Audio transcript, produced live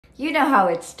You know how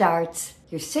it starts.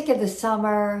 You're sick of the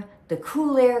summer, the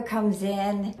cool air comes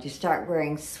in, you start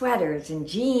wearing sweaters and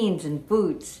jeans and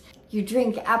boots. You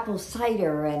drink apple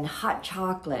cider and hot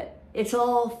chocolate. It's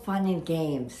all fun and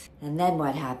games. And then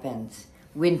what happens?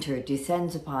 Winter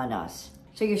descends upon us.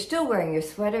 So you're still wearing your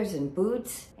sweaters and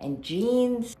boots and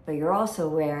jeans, but you're also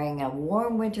wearing a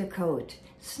warm winter coat,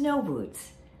 snow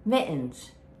boots, mittens,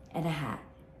 and a hat.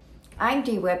 I'm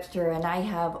Dee Webster, and I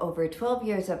have over 12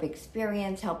 years of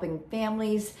experience helping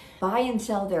families buy and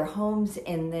sell their homes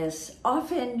in this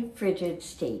often frigid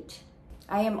state.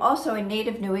 I am also a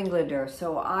native New Englander,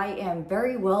 so I am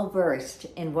very well versed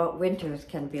in what winters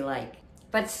can be like.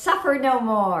 But suffer no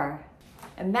more.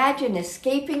 Imagine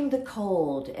escaping the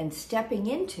cold and stepping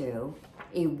into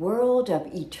a world of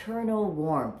eternal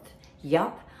warmth.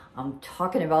 Yup, I'm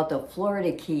talking about the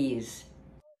Florida Keys.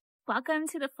 Welcome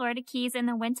to the Florida Keys in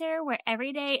the winter, where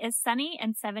every day is sunny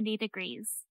and 70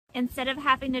 degrees. Instead of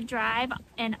having to drive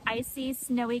in icy,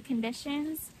 snowy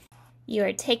conditions, you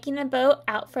are taking a boat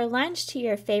out for lunch to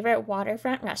your favorite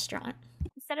waterfront restaurant.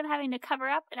 Instead of having to cover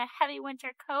up in a heavy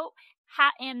winter coat,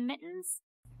 hat, and mittens,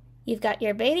 you've got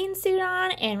your bathing suit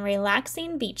on and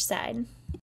relaxing beachside.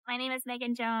 My name is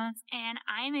Megan Jones, and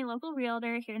I am a local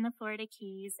realtor here in the Florida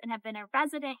Keys and have been a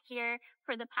resident here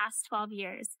for the past 12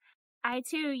 years. I,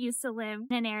 too, used to live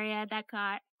in an area that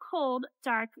got cold,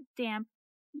 dark, damp,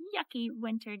 yucky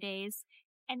winter days.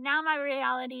 And now my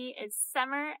reality is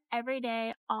summer every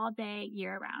day, all day,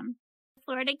 year-round.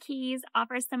 Florida Keys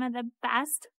offers some of the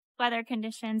best weather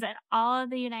conditions in all of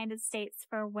the United States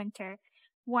for winter.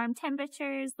 Warm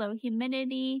temperatures, low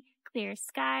humidity, clear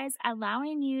skies,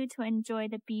 allowing you to enjoy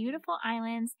the beautiful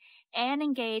islands and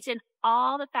engage in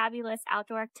all the fabulous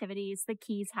outdoor activities the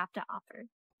Keys have to offer.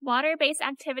 Water-based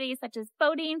activities such as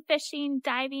boating, fishing,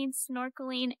 diving,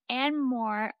 snorkeling, and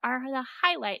more are the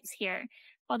highlights here.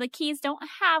 While the Keys don't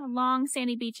have long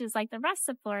sandy beaches like the rest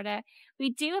of Florida,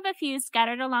 we do have a few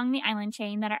scattered along the island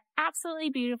chain that are absolutely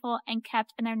beautiful and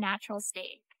kept in their natural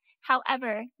state.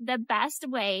 However, the best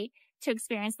way to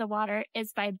experience the water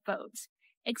is by boat.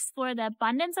 Explore the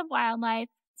abundance of wildlife,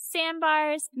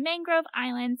 sandbars, mangrove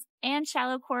islands, and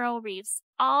shallow coral reefs,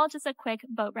 all just a quick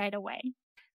boat ride away.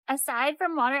 Aside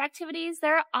from water activities,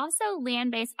 there are also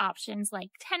land-based options like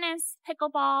tennis,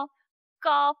 pickleball,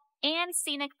 golf, and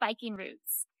scenic biking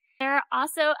routes. There are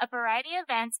also a variety of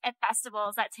events and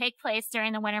festivals that take place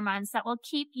during the winter months that will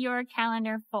keep your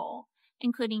calendar full,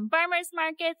 including farmers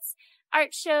markets,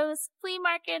 art shows, flea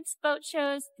markets, boat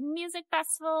shows, music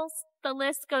festivals. The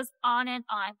list goes on and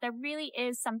on. There really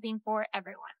is something for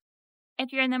everyone.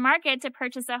 If you're in the market to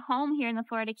purchase a home here in the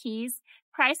Florida Keys,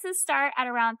 prices start at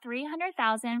around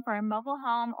 $300,000 for a mobile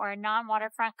home or a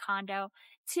non-waterfront condo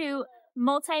to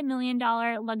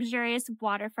multi-million-dollar luxurious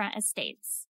waterfront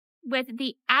estates, with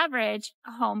the average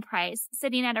home price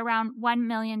sitting at around $1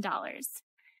 million.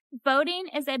 Boating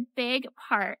is a big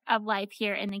part of life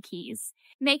here in the Keys,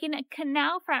 making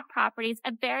canal front properties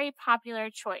a very popular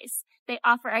choice. They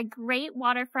offer a great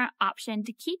waterfront option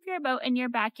to keep your boat in your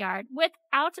backyard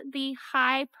without the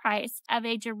high price of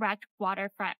a direct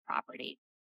waterfront property.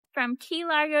 From Key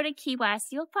Largo to Key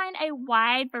West, you'll find a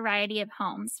wide variety of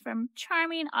homes, from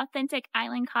charming, authentic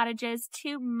island cottages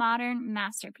to modern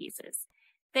masterpieces.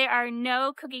 There are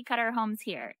no cookie-cutter homes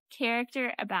here.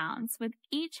 Character abounds, with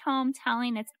each home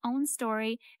telling its own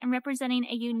story and representing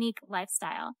a unique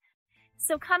lifestyle.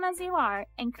 So come as you are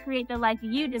and create the life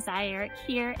you desire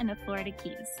here in the Florida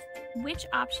Keys. Which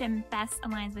option best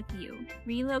aligns with you?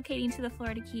 Relocating to the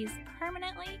Florida Keys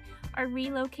permanently or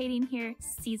relocating here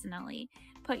seasonally?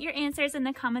 Put your answers in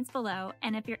the comments below,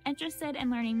 and if you're interested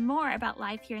in learning more about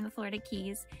life here in the Florida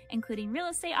Keys, including real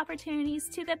estate opportunities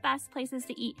to the best places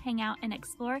to eat, hang out, and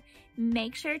explore,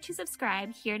 make sure to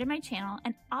subscribe here to my channel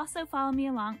and also follow me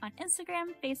along on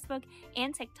Instagram, Facebook,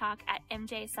 and TikTok at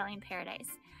MJ Selling Paradise.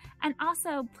 And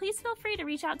also, please feel free to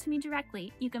reach out to me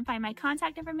directly. You can find my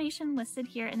contact information listed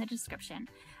here in the description.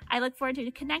 I look forward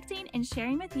to connecting and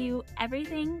sharing with you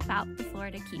everything about the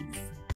Florida Keys.